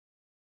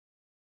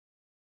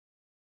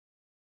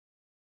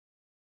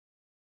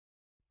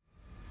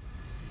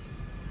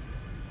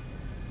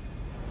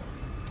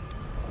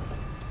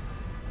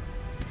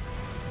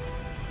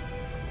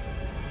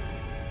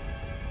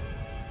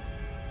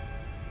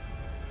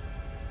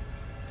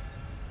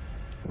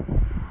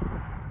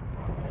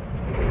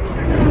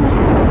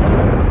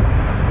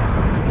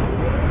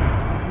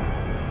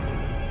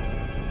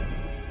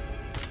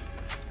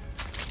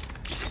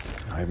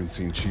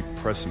seen Chief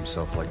press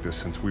himself like this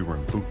since we were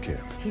in boot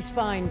camp. He's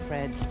fine,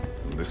 Fred.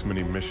 And this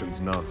many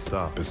missions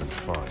non-stop isn't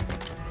fun.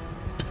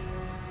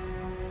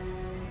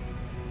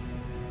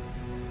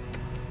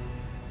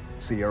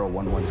 Sierra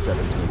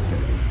 117 to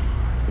Infinity.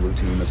 Blue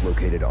team has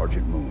located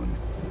Argent Moon.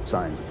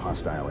 Signs of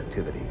hostile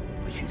activity,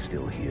 but she's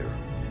still here.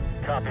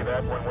 Copy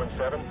that,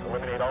 117.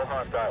 Eliminate all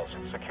hostiles.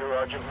 Secure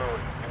Argent Moon.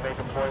 You may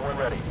deploy when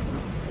ready.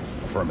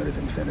 Affirmative,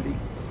 Infinity.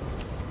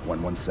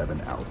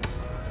 117 out.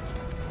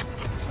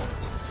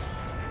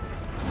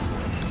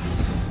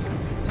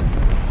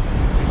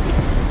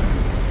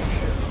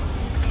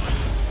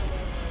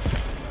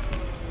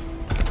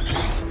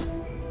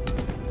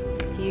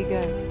 Here you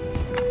go.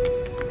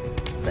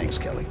 Thanks,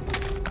 Kelly.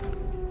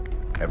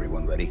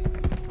 Everyone ready?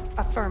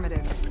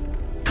 Affirmative.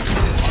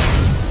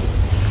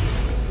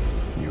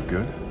 You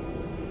good?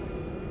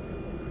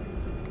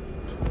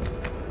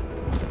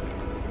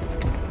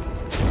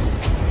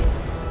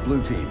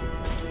 Blue team,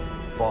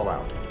 fall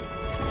out.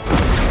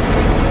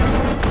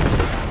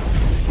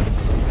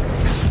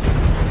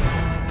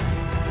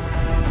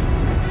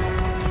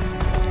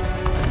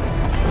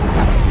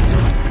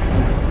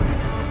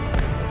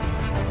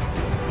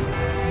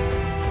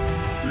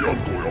 The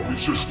Envoy are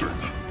resisting.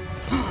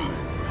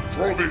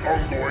 Throw the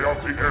Envoy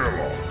out the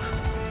airlock.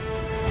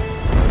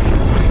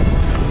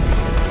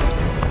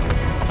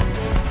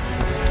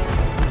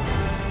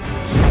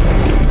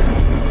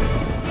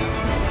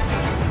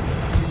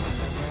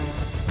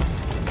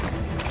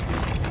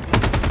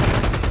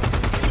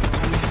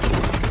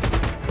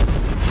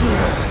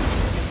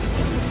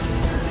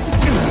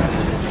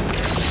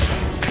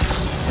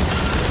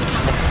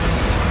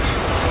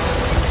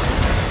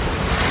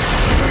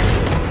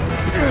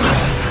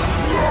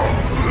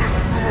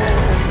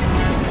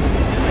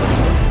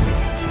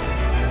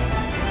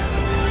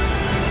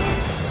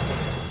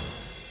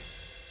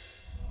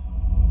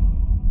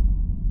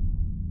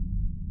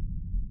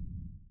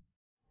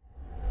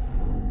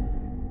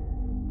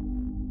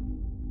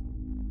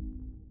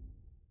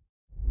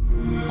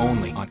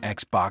 Only on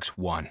Xbox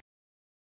One.